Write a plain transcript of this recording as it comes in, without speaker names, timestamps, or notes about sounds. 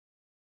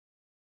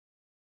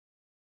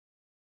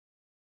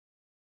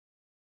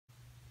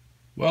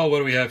Well, what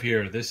do we have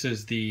here? This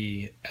is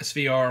the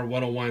SVR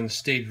 101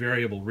 state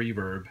variable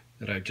reverb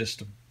that I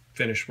just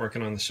finished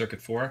working on the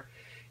circuit for.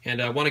 And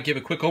I want to give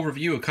a quick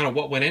overview of kind of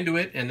what went into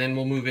it, and then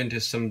we'll move into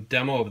some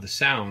demo of the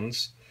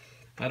sounds.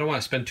 I don't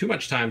want to spend too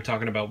much time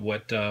talking about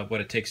what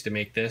it takes to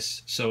make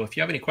this. So if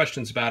you have any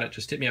questions about it,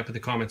 just hit me up in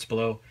the comments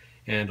below,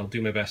 and I'll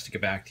do my best to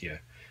get back to you.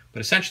 But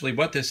essentially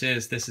what this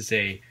is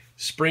a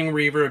spring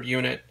reverb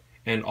unit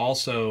and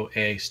also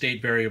a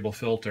state variable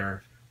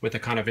filter with a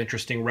kind of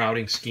interesting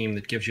routing scheme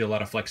that gives you a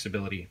lot of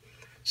flexibility.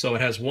 So it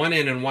has one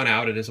in and one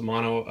out. It is a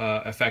mono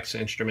effects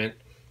instrument.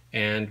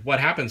 And what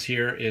happens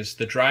here is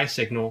the dry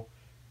signal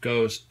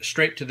goes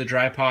straight to the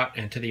dry pot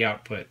and to the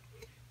output.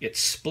 It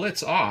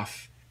splits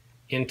off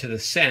into the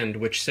send,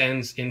 which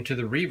sends into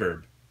the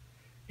reverb.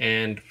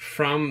 And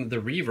from the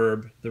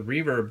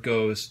reverb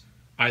goes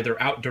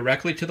either out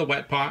directly to the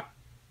wet pot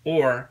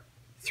or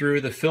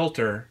through the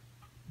filter,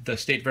 the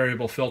state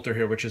variable filter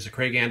here, which is a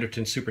Crag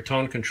Anderton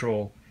supertone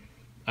control,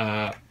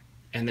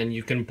 and then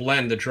you can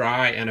blend the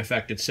dry and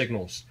affected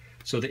signals.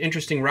 So the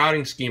interesting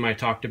routing scheme I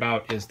talked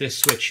about is this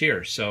switch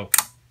here. So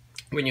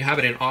when you have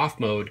it in off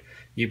mode,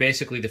 you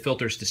basically, the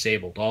filter's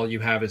disabled. All you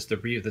have is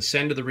the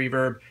send of the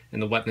reverb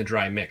and the wet and the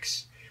dry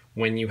mix.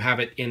 When you have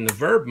it in the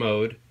verb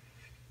mode,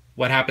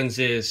 what happens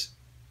is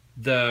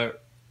the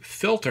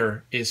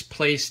filter is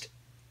placed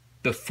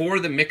before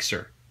the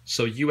mixer.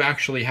 So you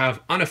actually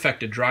have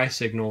unaffected dry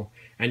signal,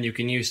 and you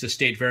can use the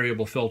state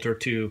variable filter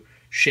to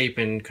shape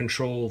and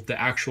control the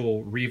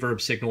actual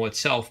reverb signal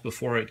itself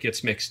before it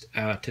gets mixed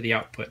to the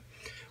output.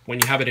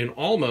 When you have it in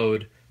all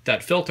mode,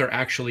 that filter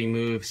actually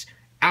moves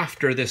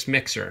after this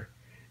mixer.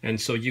 And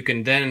so you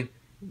can then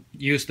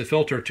use the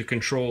filter to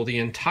control the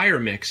entire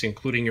mix,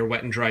 including your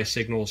wet and dry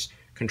signals,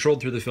 controlled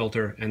through the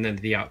filter and then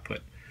to the output.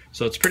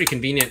 So it's a pretty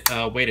convenient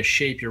way to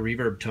shape your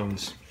reverb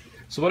tones.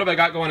 So what have I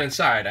got going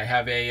inside? I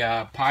have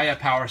a Paia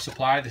power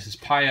supply. This is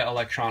Paia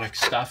electronic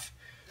stuff.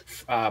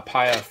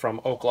 Paia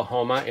from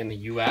Oklahoma in the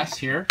US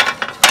here.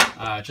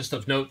 Just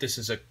of note, this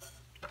is a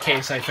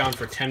case I found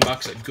for 10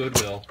 bucks at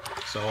Goodwill.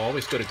 So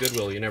always go to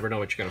Goodwill, you never know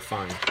what you're gonna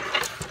find.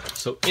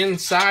 So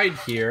inside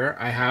here,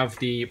 I have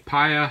the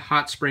Paia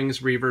Hot Springs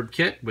Reverb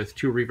kit with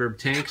 2 reverb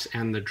tanks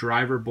and the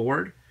driver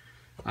board.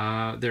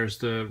 There's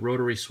the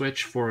rotary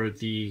switch for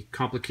the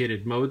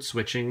complicated mode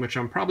switching, which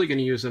I'm probably going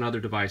to use in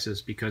other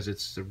devices because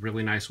it's a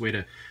really nice way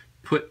to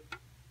put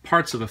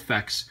parts of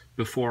effects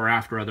before or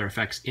after other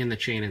effects in the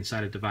chain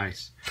inside a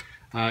device.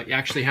 You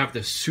actually have the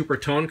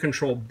supertone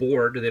control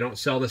board. They don't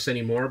sell this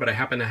anymore, but I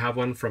happen to have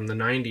one from the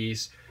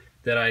 90s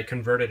that I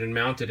converted and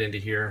mounted into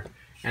here.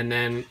 And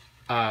then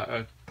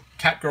a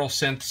Catgirl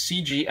Synth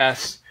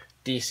CGS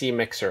DC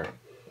mixer.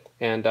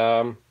 And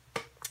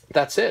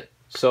that's it.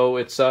 So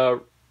it's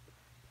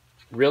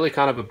really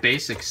kind of a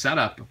basic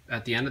setup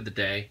at the end of the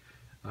day,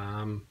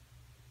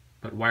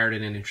 but wired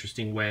in an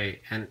interesting way.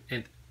 And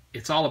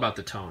it's all about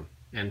the tone.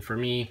 And for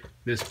me,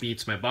 this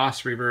beats my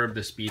Boss reverb.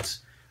 This beats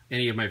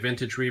any of my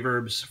vintage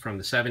reverbs from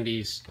the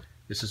 70s.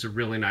 This is a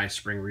really nice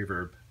spring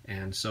reverb.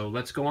 And so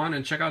let's go on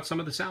and check out some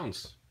of the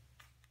sounds.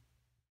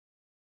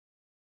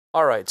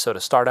 All right, so to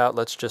start out,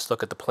 let's just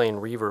look at the plain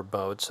reverb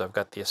mode. So I've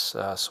got this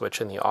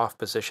switch in the off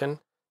position.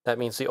 That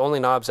means the only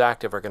knobs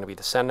active are going to be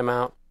the send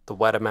amount, the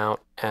wet amount,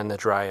 and the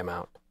dry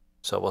amount.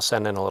 So we'll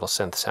send in a little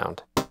synth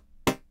sound.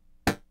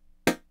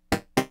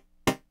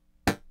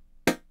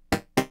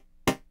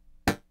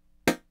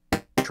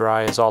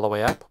 Dry is all the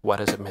way up, wet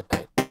is at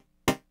midnight.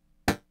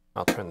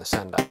 I'll turn the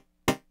send up.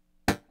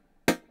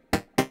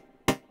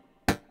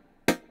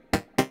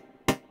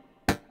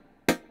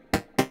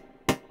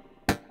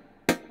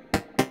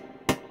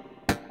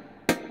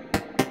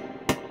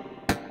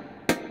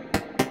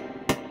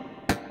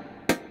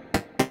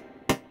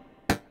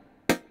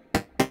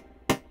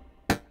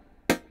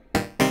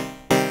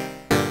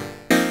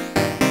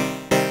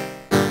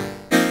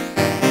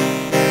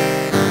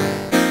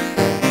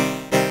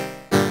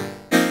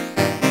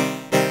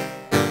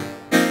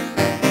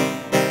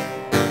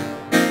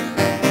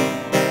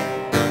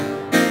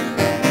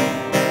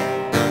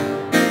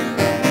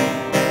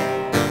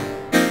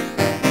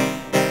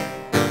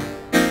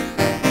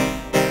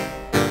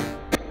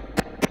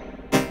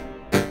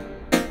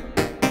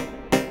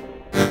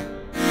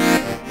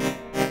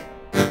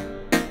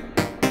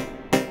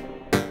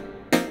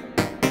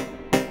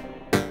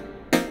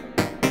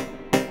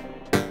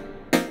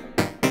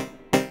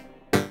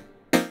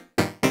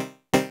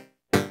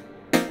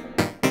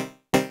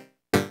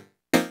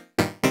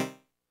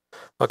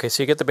 Okay,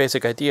 so you get the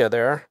basic idea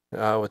there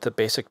with the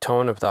basic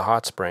tone of the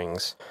Hot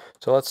Springs.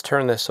 So let's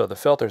turn this so the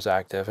filter's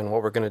active, and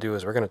what we're going to do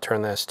is we're going to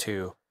turn this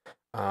to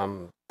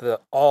the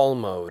all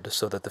mode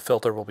so that the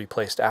filter will be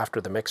placed after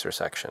the mixer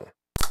section.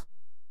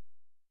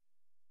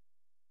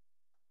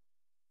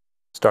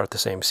 Start the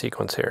same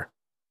sequence here.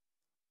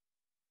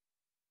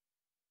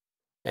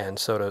 And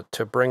so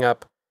to bring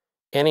up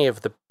any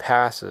of the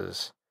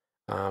passes,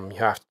 you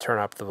have to turn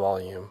up the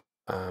volume.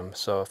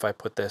 So if I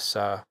put this,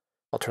 I'll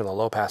turn the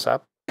low pass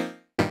up.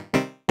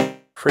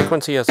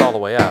 Frequency is all the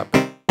way up.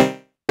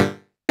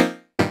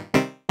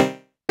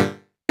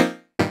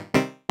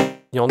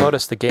 You'll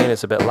notice the gain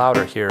is a bit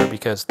louder here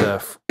because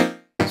the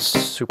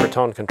super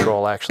tone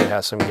control actually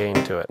has some gain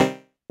to it.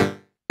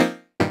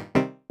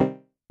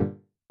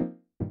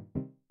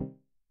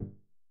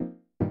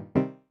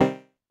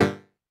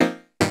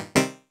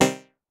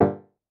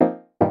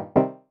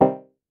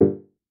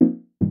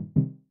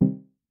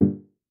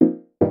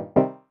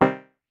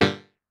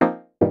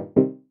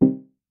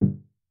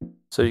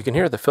 So you can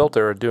hear the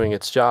filter doing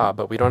its job,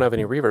 but we don't have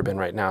any reverb in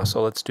right now,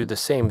 so let's do the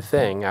same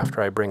thing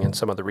after I bring in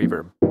some of the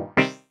reverb.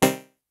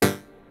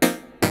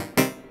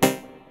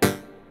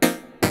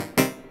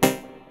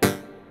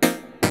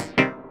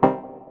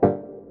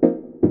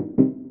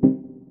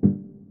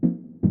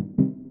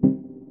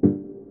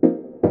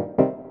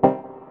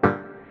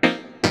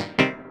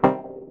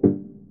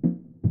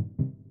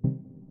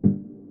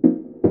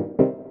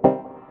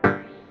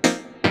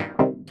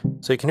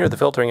 So you can hear the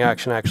filtering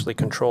action actually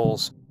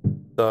controls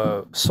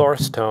the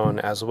source tone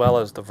as well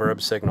as the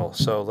verb signal.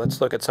 So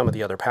let's look at some of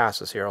the other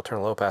passes here. I'll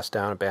turn low pass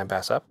down and band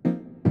pass up.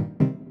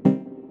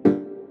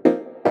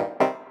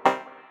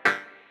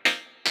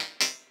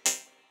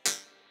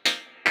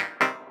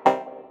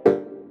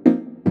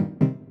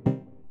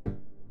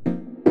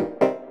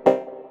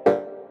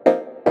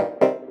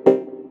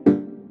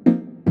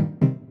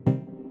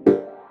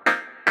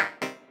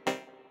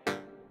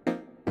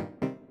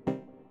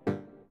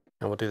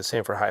 And we'll do the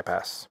same for high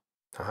pass.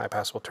 Now high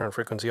pass will turn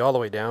frequency all the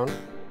way down.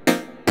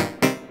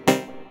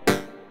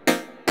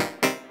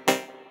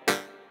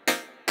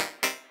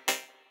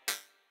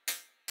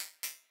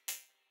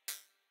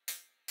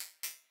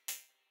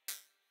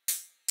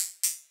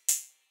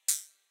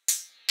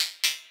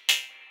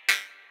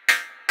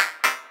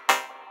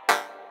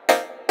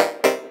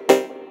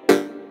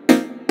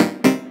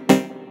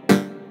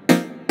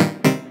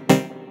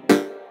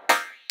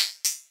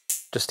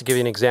 Just to give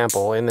you an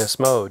example, in this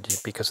mode,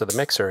 because of the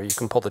mixer, you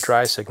can pull the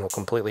dry signal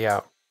completely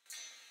out.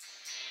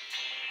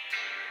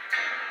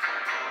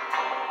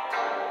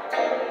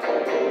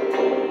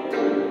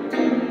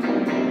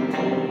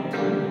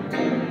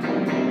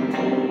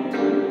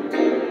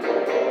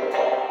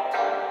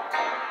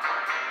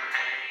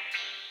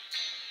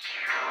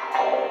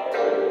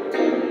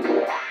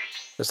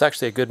 This is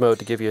actually a good mode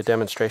to give you a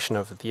demonstration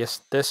of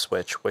this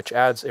switch, which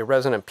adds a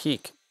resonant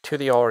peak to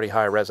the already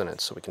high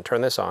resonance. So we can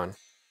turn this on.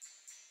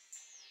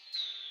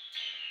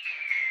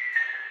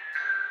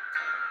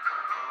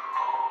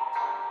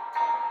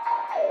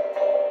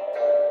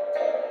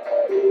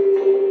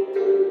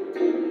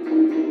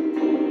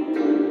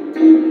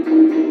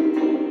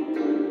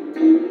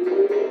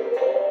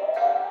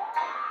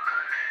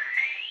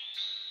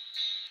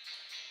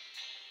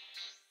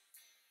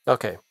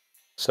 Okay,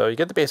 so you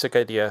get the basic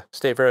idea,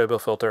 state variable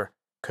filter,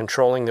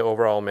 controlling the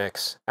overall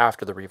mix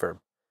after the reverb.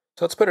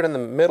 So let's put it in the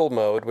middle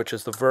mode, which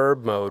is the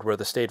verb mode, where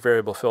the state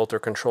variable filter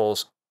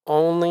controls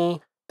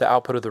only the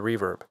output of the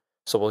reverb.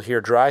 So we'll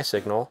hear dry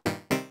signal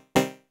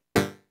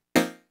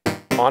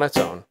on its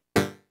own.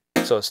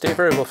 So state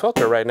variable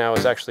filter right now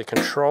is actually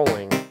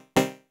controlling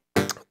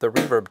the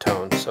reverb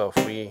tone. So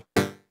if we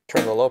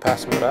turn the low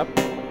pass mode up,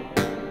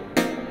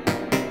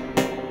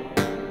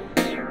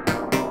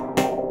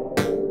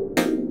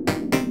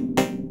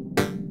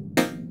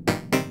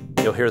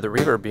 you'll hear the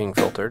reverb being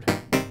filtered,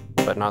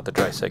 but not the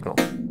dry signal.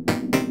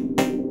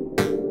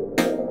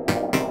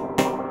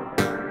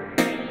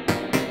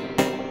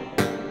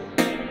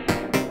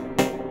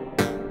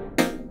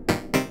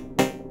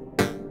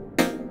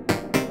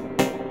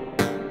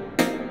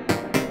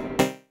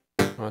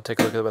 I'll take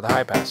a look at it with a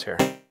high pass here.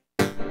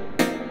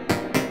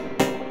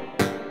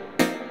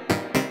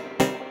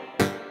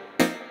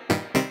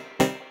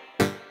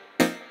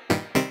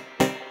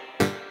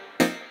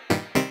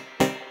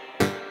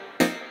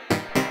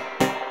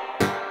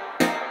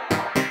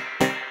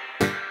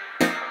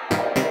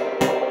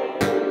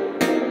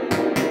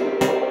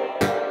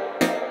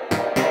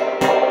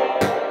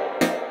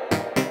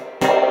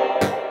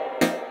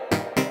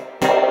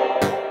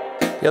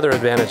 The other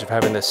advantage of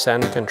having this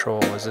send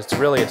control is it's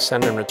really a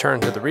send and return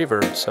to the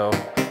reverb, so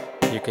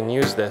you can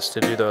use this to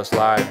do those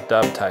live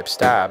dub type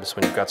stabs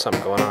when you've got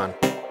something going on.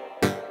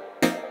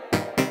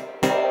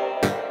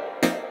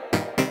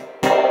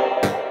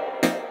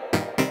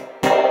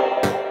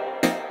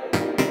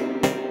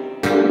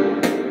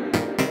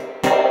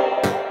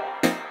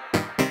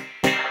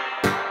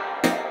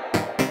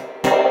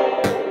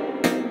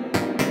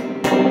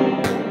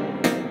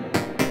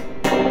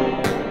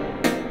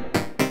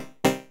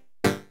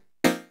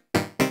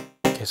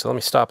 Okay, so let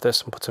me stop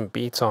this and put some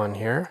beats on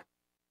here.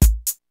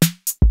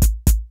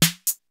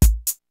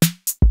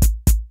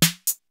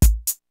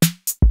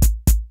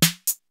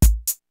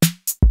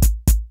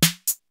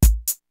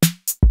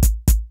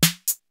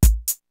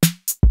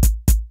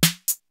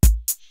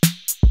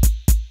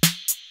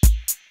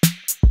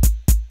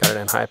 Got it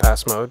in high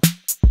pass mode.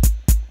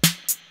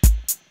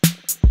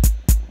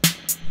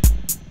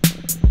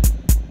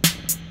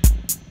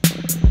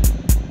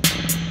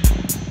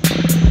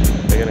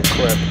 They're gonna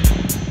clip.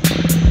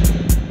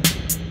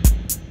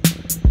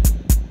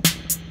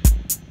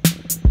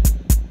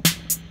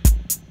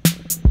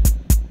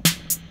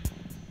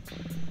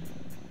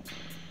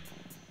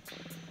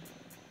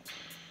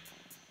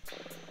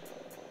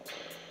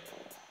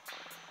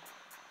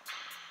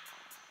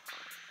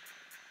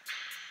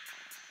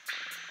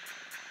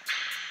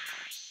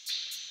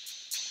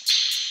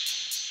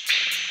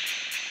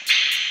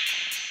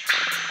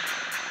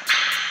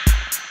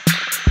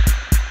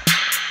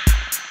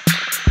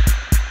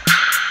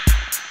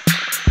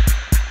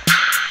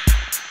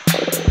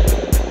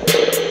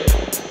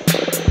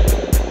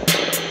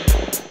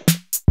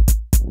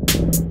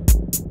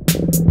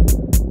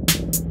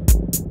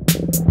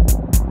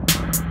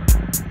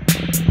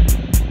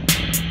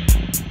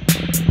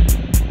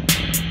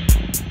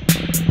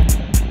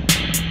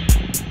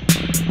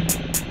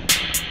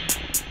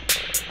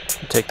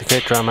 take the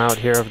kick drum out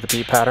here of the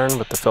beat pattern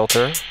with the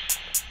filter.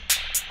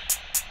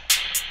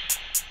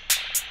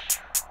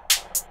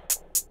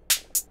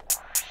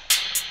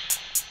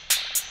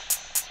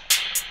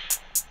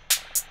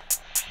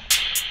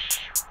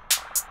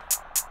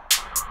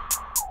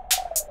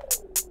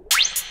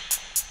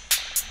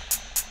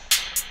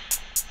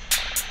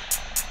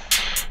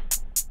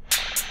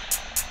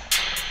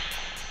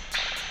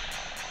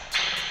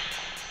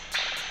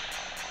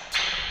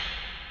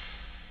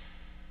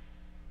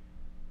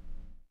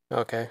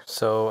 Okay,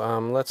 so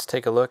let's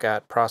take a look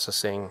at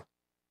processing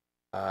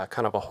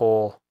kind of a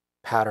whole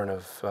pattern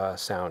of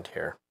sound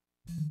here.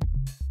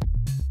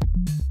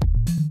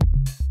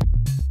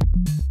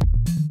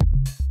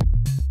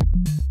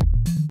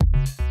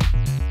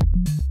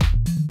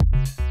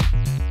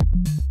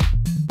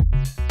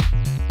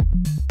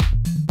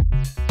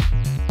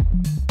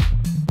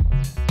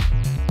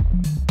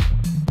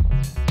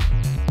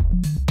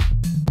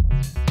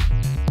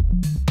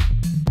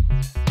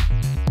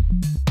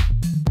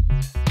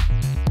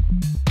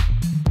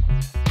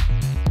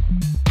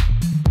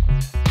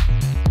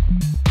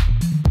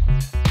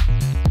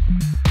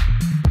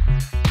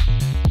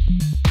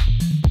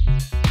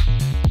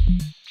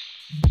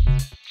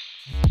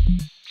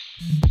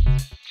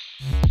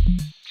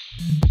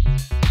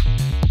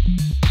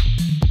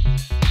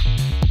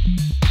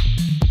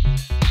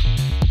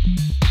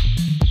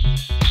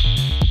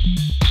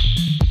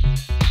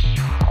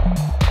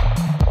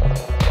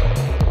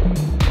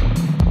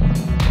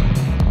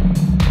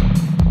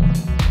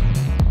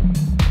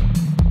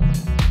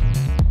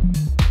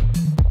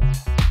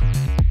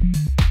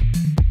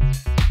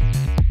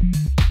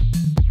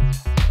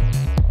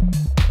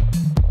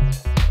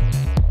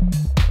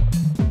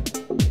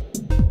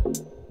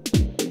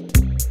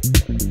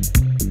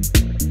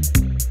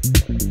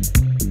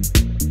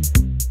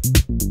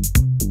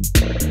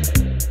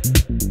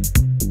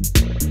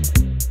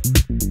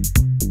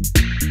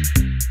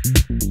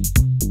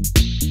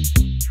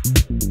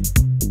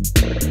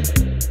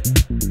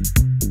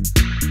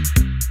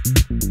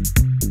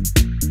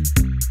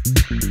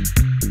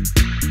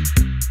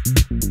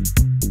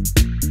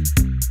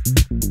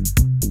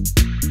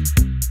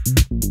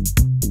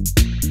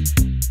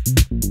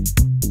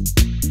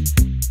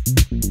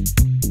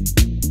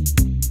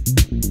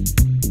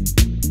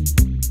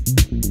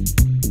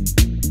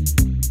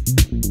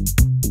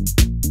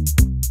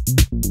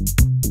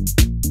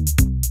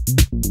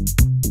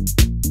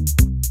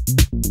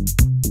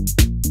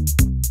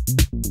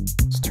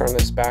 Turn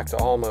this back to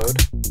all mode.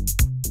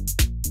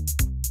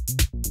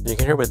 You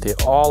can hear with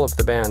all of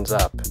the bands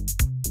up,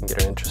 you can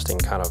get an interesting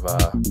kind of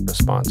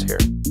response here.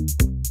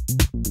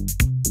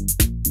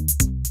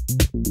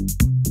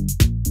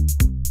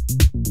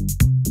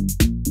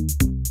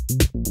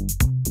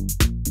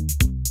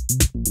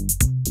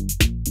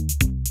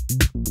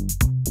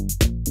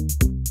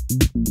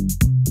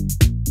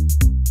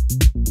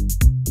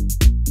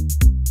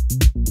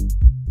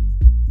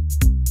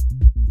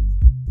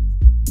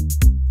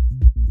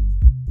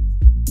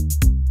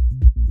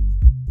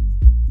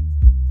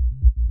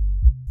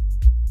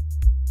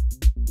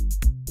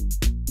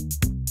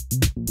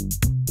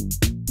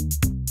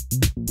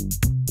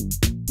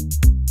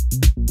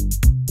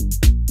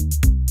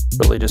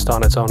 Really just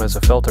on its own as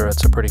a filter,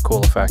 it's a pretty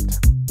cool effect.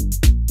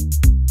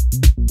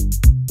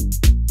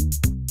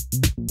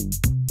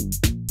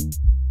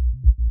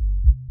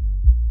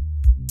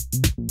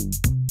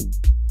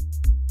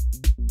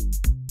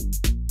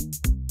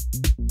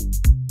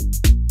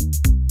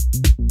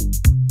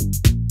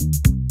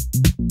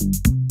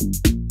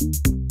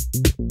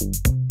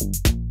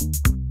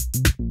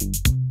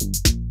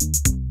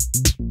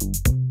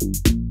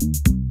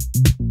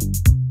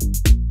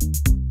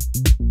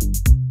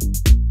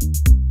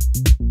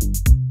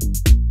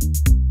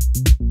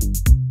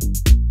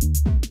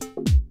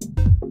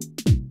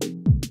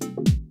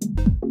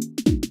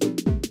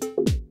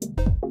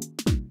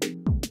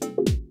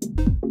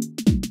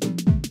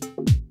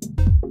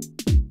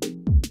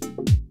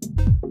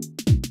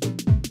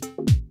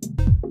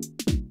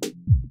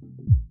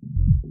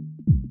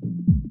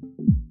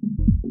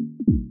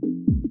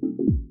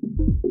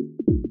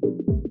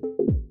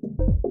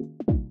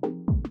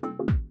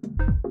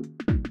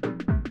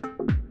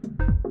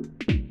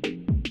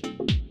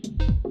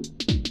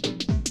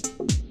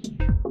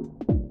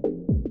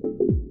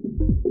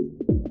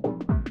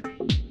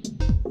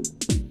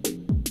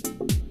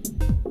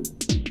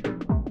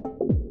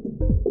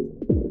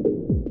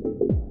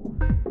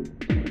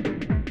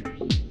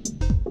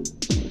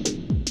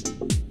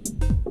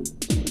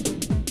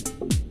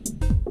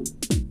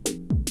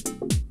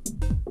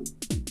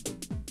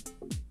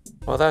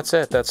 Well, that's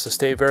it. That's the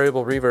state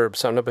variable reverb,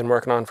 something I've been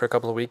working on for a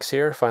couple of weeks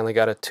here. Finally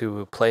got it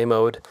to play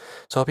mode.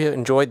 So I hope you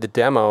enjoyed the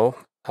demo.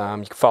 You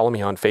can follow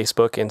me on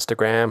Facebook,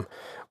 Instagram,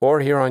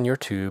 or here on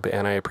YouTube,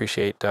 and I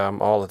appreciate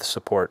all of the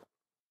support.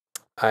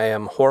 I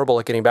am horrible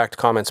at getting back to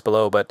comments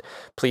below, but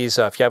please,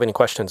 if you have any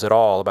questions at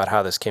all about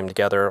how this came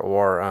together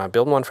or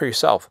build one for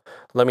yourself,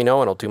 let me know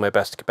and I'll do my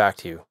best to get back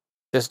to you.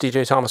 This is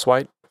DJ Thomas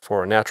White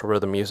for natural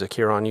rhythm music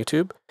here on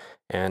YouTube,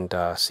 and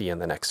see you in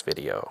the next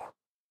video.